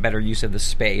could have been better use of the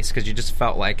space, because you just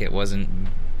felt like it wasn't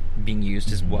being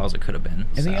used as well as it could have been.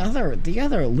 And the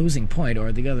other losing point,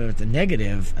 or the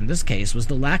negative in this case, was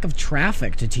the lack of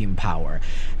traffic to Team Power.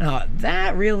 Now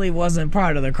that really wasn't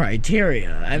part of the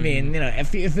criteria. I mean,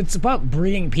 if it's about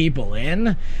bringing people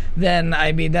in, then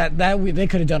I mean that they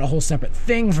could have done a whole separate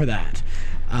thing for that.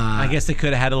 I guess they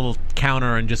could have had a little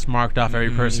counter and just marked off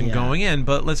every person going in.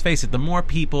 But let's face it, the more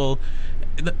people...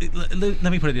 Let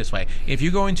me put it this way. If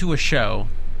you're going to a show,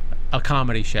 a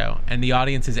comedy show, and the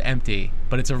audience is empty,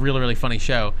 but it's a really, really funny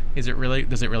show, does it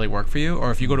really work for you?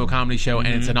 Or if you go to a comedy show and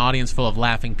it's an audience full of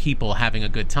laughing people having a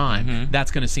good time, that's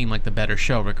going to seem like the better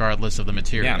show regardless of the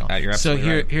material. Yeah, you're absolutely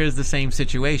right. Here's the same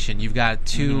situation. You've got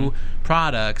two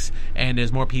products and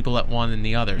there's more people at one than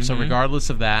the other. So regardless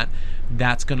of that,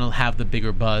 that's going to have the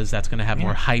bigger buzz. That's going to have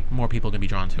more hype. More people are going to be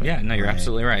drawn to it. Yeah, no, you're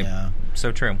absolutely right. Yeah.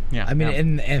 So true. Yeah. I mean,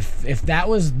 and if that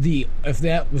was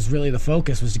really the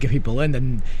focus, was to get people in,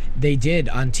 then they did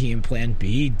on Team Plan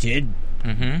B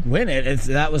win it. If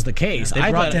that was the case, they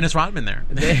brought Dennis Rodman there.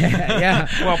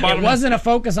 Well, it wasn't a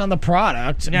focus on the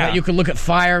product. Yeah. But you could look at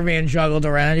Fireman juggled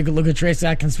around. You could look at Trace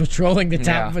Atkins patrolling the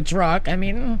top of a truck. I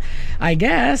mean, I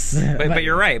guess. But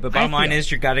you're right. But bottom line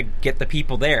is, you got to get the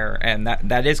people there, and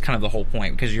that is kind of the whole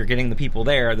point, because you're getting the people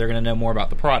there. They're going to know more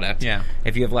about the product. Yeah.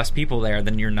 If you have less people there,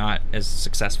 then you're not as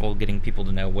successful getting people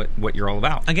to know what you're all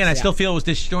about. Again, I still feel it was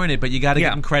disjointed, but you got to give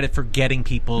them credit for getting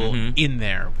people in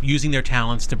there, using their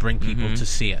talents to bring people to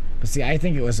see it. But see, I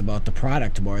think it was about the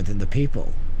product more than the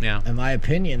people. Yeah. In my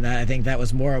opinion, I think that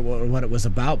was more what it was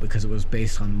about, because it was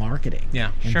based on marketing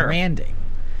and branding.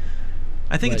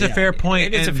 I think it's a fair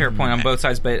point. It's a fair point on both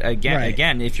sides, but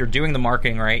again, if you're doing the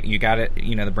marketing right, you got to,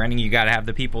 the branding, you got to have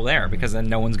the people there, because then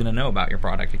no one's going to know about your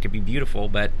product. It could be beautiful,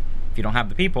 but if you don't have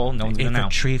the people, no one's going to know.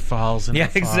 If a tree falls in the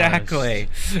forest. Exactly.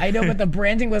 I know, but the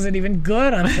branding wasn't even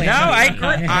good on Plan. No, I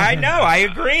agree. I know, I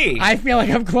agree. I feel like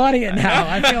I'm Claudia now.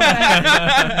 I feel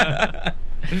bad.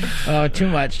 Oh, too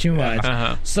much.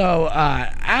 So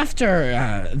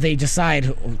after they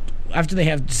decide... After they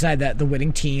have decided that the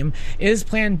winning team is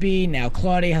Plan B, now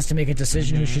Claudia has to make a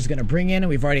decision who she's going to bring in, and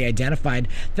we've already identified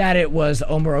that it was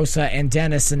Omarosa and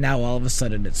Dennis, and now all of a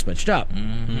sudden it's switched up.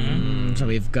 So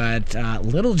we've got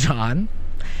Little John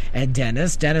and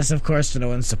Dennis. Dennis, of course, to no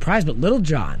one's surprise, but Little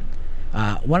John,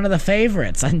 one of the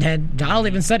favorites. And then Donald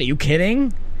even said, "Are you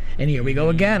kidding?" And here we go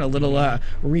again, a little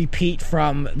repeat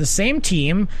from the same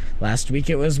team. Last week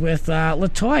it was with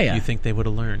LaToya. You think they would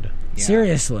have learned? Yeah.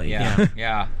 Seriously.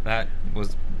 Yeah, that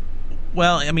was...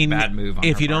 Well, I mean, bad move on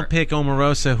if her you part. don't pick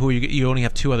Omarosa, who you only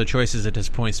have two other choices at this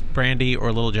point, Brandy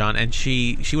or Little John, and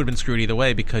she would have been screwed either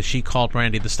way, because she called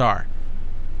Brandy the star.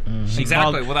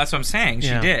 Exactly. Well, that's what I'm saying. She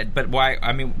did. But why?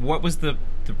 I mean, what was the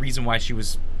reason why she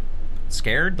was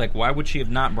scared? Like, why would she have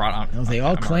not brought on... Well, they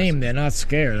all claim they're not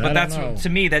scared. But to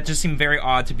me, that just seemed very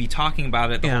odd to be talking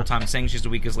about it the whole time, saying she's the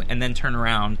weakest link, and then turn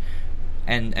around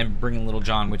and bring in Little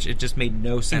John, which it just made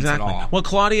no sense at all. Well,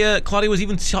 Claudia was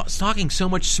even talking so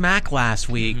much smack last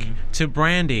week to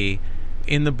Brandy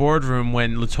in the boardroom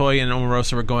when LaToya and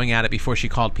Omarosa were going at it before she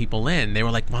called people in. They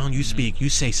were like, "Why don't you speak? You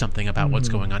say something about what's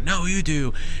going on." "No, you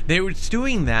do." They were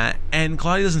doing that, and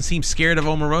Claudia doesn't seem scared of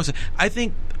Omarosa.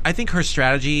 I think her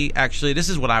strategy, actually, this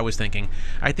is what I was thinking.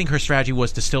 I think her strategy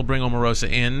was to still bring Omarosa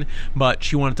in, but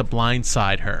she wanted to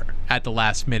blindside her at the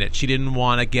last minute. She didn't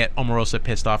want to get Omarosa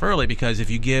pissed off early, because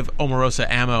if you give Omarosa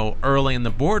ammo early in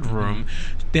the boardroom,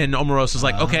 then Omarosa's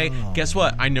like, "Okay, guess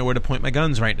what? I know where to point my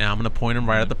guns right now. I'm going to point them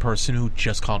right at the person who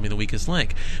just called me the weakest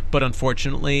link." But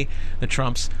unfortunately, the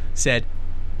Trumps said,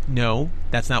 "No,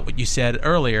 that's not what you said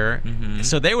earlier."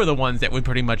 So they were the ones that were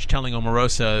pretty much telling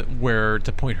Omarosa where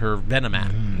to point her venom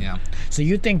at. Yeah. So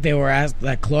you think they were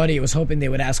that Claudia was hoping they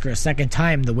would ask her a second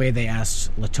time the way they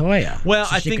asked LaToya? Well,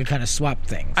 so I she think could kind of swap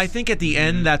things. I think at the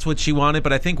end that's what she wanted,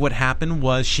 but I think what happened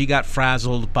was she got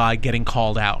frazzled by getting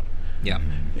called out. Yeah.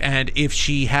 And if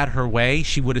she had her way,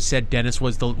 she would have said Dennis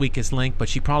was the weakest link, but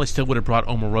she probably still would have brought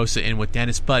Omarosa in with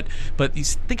Dennis. But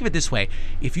think of it this way.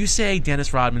 If you say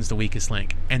Dennis Rodman's the weakest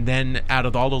link, and then out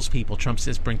of all those people, Trump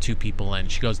says bring two people in.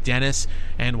 She goes, Dennis,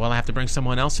 and I have to bring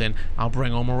someone else in. I'll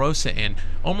bring Omarosa in.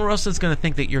 Omarosa's going to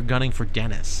think that you're gunning for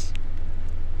Dennis.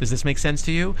 Does this make sense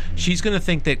to you? She's going to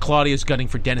think that Claudia's gunning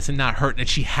for Dennis and not her, and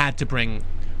she had to bring...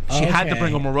 She had to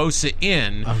bring Omarosa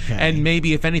in, and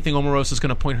maybe, if anything, Omarosa's going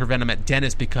to point her venom at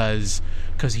Dennis because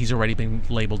he's already been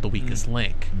labeled the weakest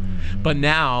link. But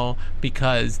now,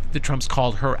 because the Trumps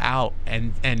called her out,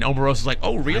 and Omarosa's like,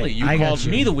 "Oh, really? You called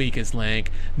me the weakest link?"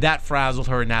 That frazzled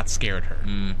her, and that scared her.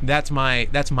 That's my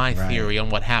theory on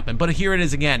what happened. But here it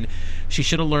is again. She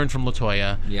should have learned from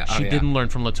LaToya. She didn't learn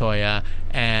from LaToya,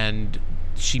 and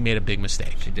she made a big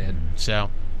mistake. She did. So,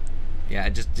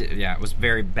 it was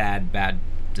very bad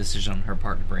decision on her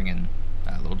part to bring in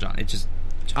Little John. It just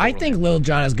I think Little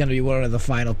John is going to be one of the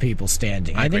final people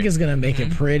standing. I think he's going to make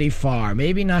it pretty far.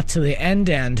 Maybe not to the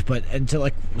end, but into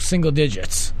like single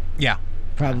digits. Yeah.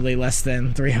 probably less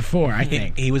than 3 or 4. I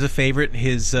think he was a favorite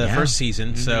his first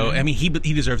season. So I mean, he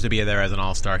deserves to be there as an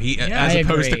all-star. As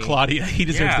opposed to Claudia, he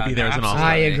deserves to be there as an all-star.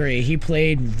 I agree. He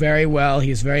played very well. He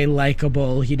was very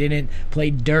likable. He didn't play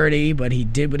dirty, but he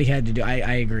did what he had to do.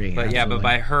 I agree. But absolutely. but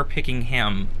by her picking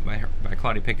him, by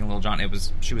Claudia picking Lil Jon,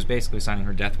 she was basically signing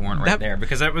her death warrant there,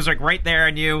 because it was like right there,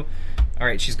 and all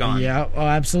right, she's gone. Yeah,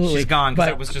 absolutely. She's gone, because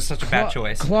that was just such a bad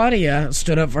choice. Claudia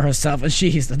stood up for herself, and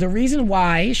the reason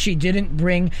why she didn't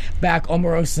bring back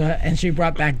Omarosa and she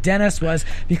brought back Dennis was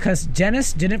because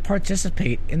Dennis didn't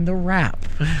participate in the rap.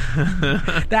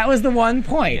 That was the one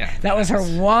point. Yeah, that was her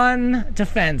one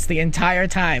defense the entire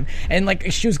time. And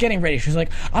like she was getting ready. She was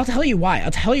like, I'll tell you why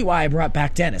I brought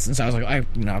back Dennis. And so I was like, I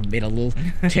made a little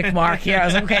tick mark here. I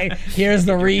was like, okay, here's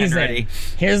the reason.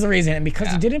 Here's the reason. And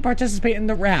because he didn't participate in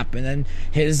the rap, and then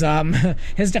his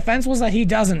defense was that he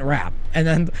doesn't rap, and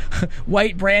then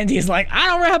White Brandy is like, I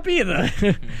don't rap either.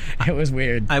 It was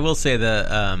weird. I will say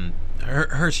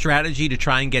her strategy to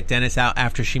try and get Dennis out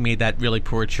after she made that really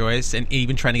poor choice, and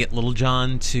even trying to get Lil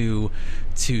Jon to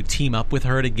team up with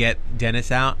her to get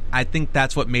Dennis out, I think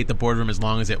that's what made the boardroom as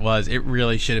long as it was. It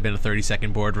really should have been a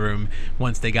 30-second boardroom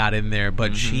once they got in there,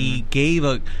 but she gave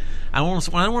I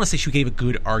don't want to say she gave a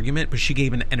good argument, but she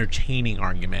gave an entertaining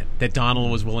argument that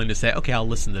Donald was willing to say, okay, I'll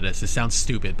listen to this. This sounds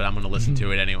stupid, but I'm going to listen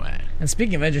to it anyway. And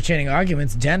speaking of entertaining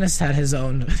arguments, Dennis had his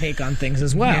own take on things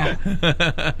as well.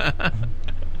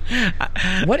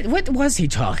 What was he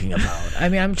talking about? I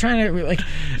mean, I'm trying to,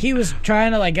 he was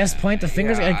trying to, I guess, point the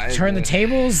fingers, turn the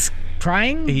tables,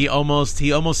 trying. He almost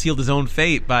sealed his own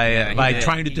fate by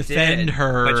trying to defend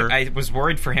her. But I was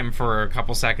worried for him for a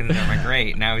couple seconds. I'm like,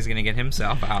 great, now he's going to get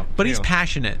himself out. But he's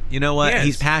passionate. You know what?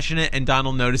 He's passionate, and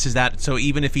Donald notices that. So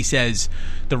even if he says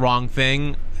the wrong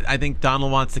thing, I think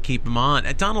Donald wants to keep him on.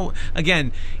 Donald,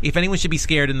 again, if anyone should be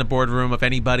scared in the boardroom of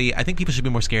anybody, I think people should be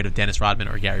more scared of Dennis Rodman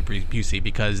or Gary Busey,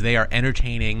 because they are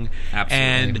entertaining. Absolutely.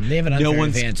 And they have an unfair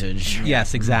advantage.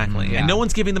 Yes, exactly. And no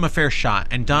one's giving them a fair shot.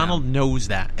 And Donald knows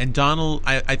that. And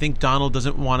I think Donald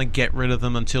doesn't want to get rid of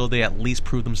them until they at least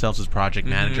prove themselves as project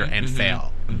manager and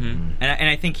fail. And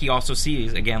I think he also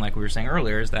sees, again, like we were saying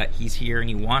earlier, is that he's here and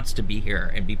he wants to be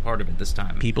here and be part of it this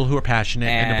time. People who are passionate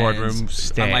in the boardroom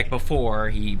stay. Unlike before,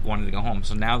 he wanted to go home.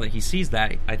 So now that he sees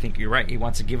that, I think you're right. He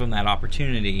wants to give him that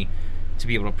opportunity to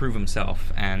be able to prove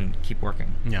himself and keep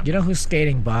working. Yeah. You know who's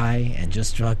skating by and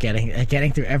just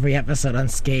getting through every episode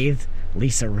unscathed?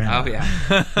 Lisa Rinna. Oh, yeah.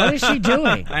 What is she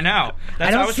doing? I know.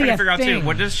 That's what I was trying to figure out, too.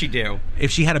 What does she do?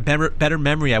 If she had a better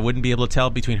memory, I wouldn't be able to tell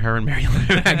between her and Mary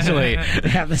Lou, actually. They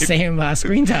have the same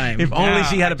screen time. If only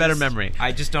she had a better memory.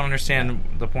 I just don't understand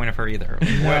the point of her either.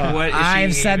 What is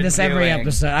I've said this every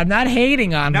episode. I'm not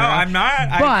hating on her. No, I'm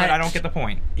not. But I don't get the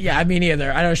point. Yeah, me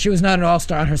neither. I know she was not an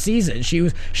all-star on her season.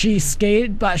 She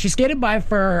skated by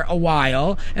for a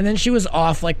while, and then she was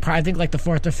off I think the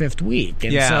 4th or 5th week.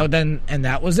 And so and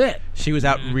that was it. She was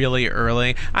out really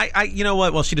early. You know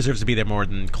what? Well, she deserves to be there more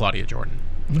than Claudia Jordan.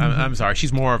 I'm sorry.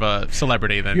 She's more of a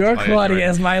celebrity than your Claudia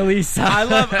is my Lisa. I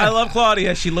love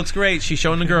Claudia. She looks great. She's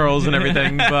showing the girls and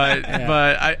everything.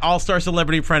 But All-Star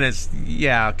Celebrity Apprentice.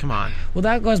 Yeah, come on. Well,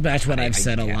 that goes back to what I've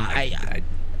said a lot.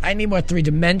 I need more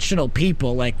three-dimensional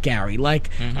people like Gary,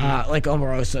 like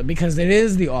Omarosa, because it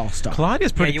is the All-Star.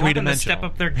 Claudia's pretty you three-dimensional.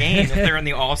 Want them to step up their game if they're in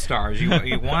the All-Stars.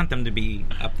 You want them to be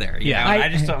up there. You know?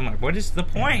 I'm like, what is the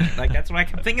point? That's what I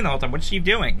kept thinking the whole time. What's she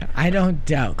doing? I don't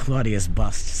doubt Claudia's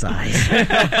bust size.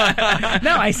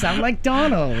 No, I sound like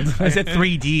Donald. I said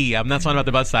 3D. I'm not talking about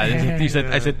the bust size.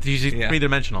 I said she's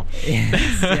three-dimensional.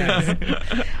 Yes.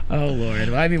 Oh, Lord.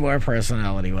 Well, I'd be more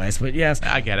personality-wise, but yes.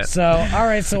 I get it. So, all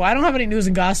right. So I don't have any news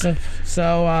and gossip.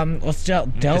 So let's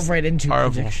delve right into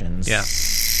predictions. Yeah.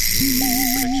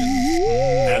 Predictions.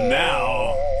 And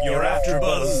now, your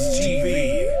AfterBuzz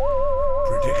TV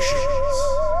predictions.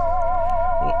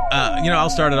 I'll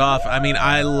start it off. I mean,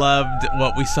 I loved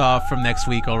what we saw from next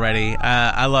week already.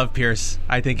 I love Pierce.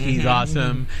 I think he's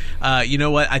awesome. You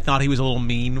know what? I thought he was a little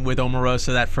mean with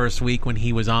Omarosa that first week when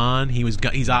he was on.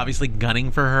 He's obviously gunning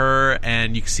for her,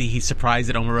 and you can see he's surprised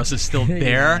that Omarosa's still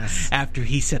there after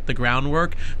he set the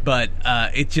groundwork. But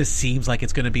it just seems like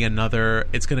it's going to be another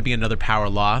power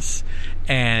loss,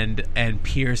 and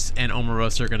Pierce and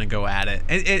Omarosa are going to go at it.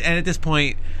 And at this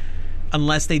point,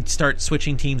 unless they start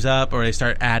switching teams up or they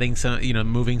start adding some,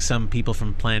 moving some people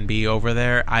from Plan B over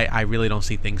there, I really don't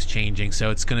see things changing. So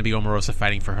it's going to be Omarosa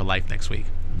fighting for her life next week,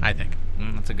 I think.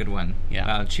 That's a good one.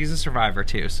 Yeah. She's a survivor,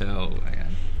 too, so...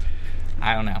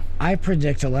 I don't know. I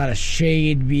predict a lot of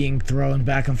shade being thrown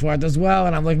back and forth as well,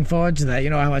 and I'm looking forward to that. You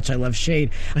know how much I love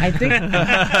shade. I think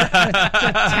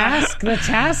the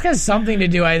task has something to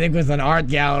do, I think, with an art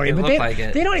gallery. But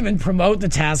they don't even promote the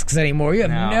tasks anymore. You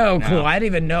have no clue. I didn't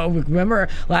even know. Remember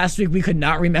last week we could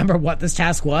not remember what this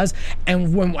task was,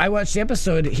 and when I watched the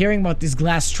episode, hearing about these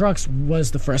glass trucks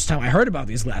was the first time I heard about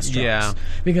these glass trucks. Yeah.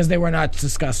 Because they were not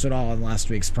discussed at all in last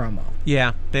week's promo.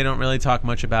 Yeah, they don't really talk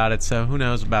much about it, so who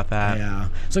knows about that. Yeah.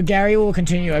 So Gary will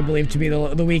continue, I believe, to be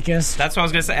the weakest. That's what I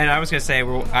was going to say. And I was going to say,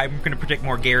 I'm going to predict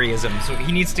more Garyism. So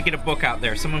he needs to get a book out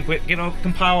there. Someone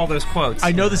compile all those quotes.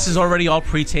 I know this is already all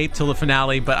pre-taped till the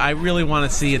finale, but I really want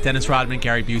to see a Dennis Rodman,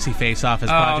 Gary Busey face-off as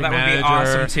project manager. That would be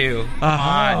awesome, too.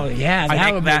 Yeah,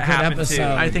 that would be a good episode. Too.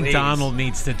 I think Donald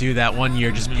needs to do that one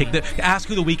year. Just ask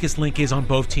who the weakest link is on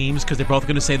both teams, because they're both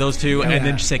going to say those two, and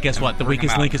then just say, guess what? The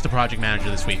weakest link is the project manager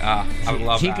this week. I would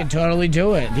love that. He can totally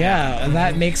do it. Yeah, and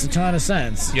that makes a ton of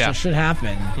sense. Yeah. So it should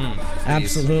happen.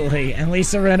 Absolutely. And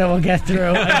Lisa Rinna will get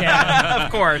through again.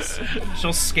 Of course.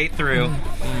 She'll skate through.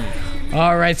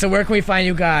 All right, so where can we find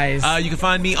you guys? You can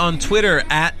find me on Twitter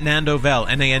at Nandovel,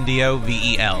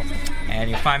 Nandovel. And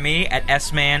you can find me at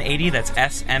SMan80, that's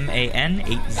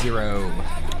SMAN80.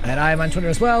 And I'm on Twitter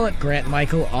as well at Grant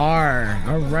Michael R.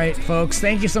 All right, folks,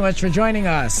 thank you so much for joining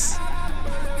us.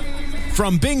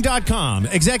 From Bing.com,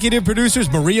 executive producers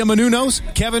Maria Menounos,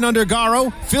 Kevin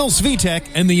Undergaro, Phil Svitek,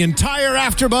 and the entire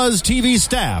AfterBuzz TV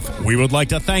staff, we would like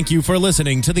to thank you for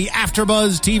listening to the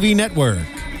AfterBuzz TV network.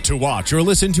 To watch or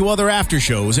listen to other after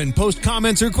shows and post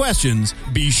comments or questions,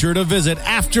 be sure to visit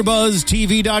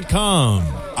AfterBuzzTV.com.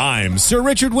 I'm Sir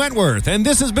Richard Wentworth, and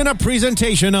this has been a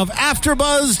presentation of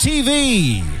AfterBuzz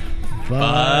TV.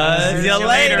 Buzz you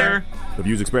later. The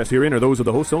views expressed herein are those of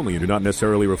the hosts only and do not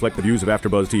necessarily reflect the views of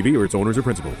AfterBuzz TV or its owners or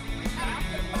principals.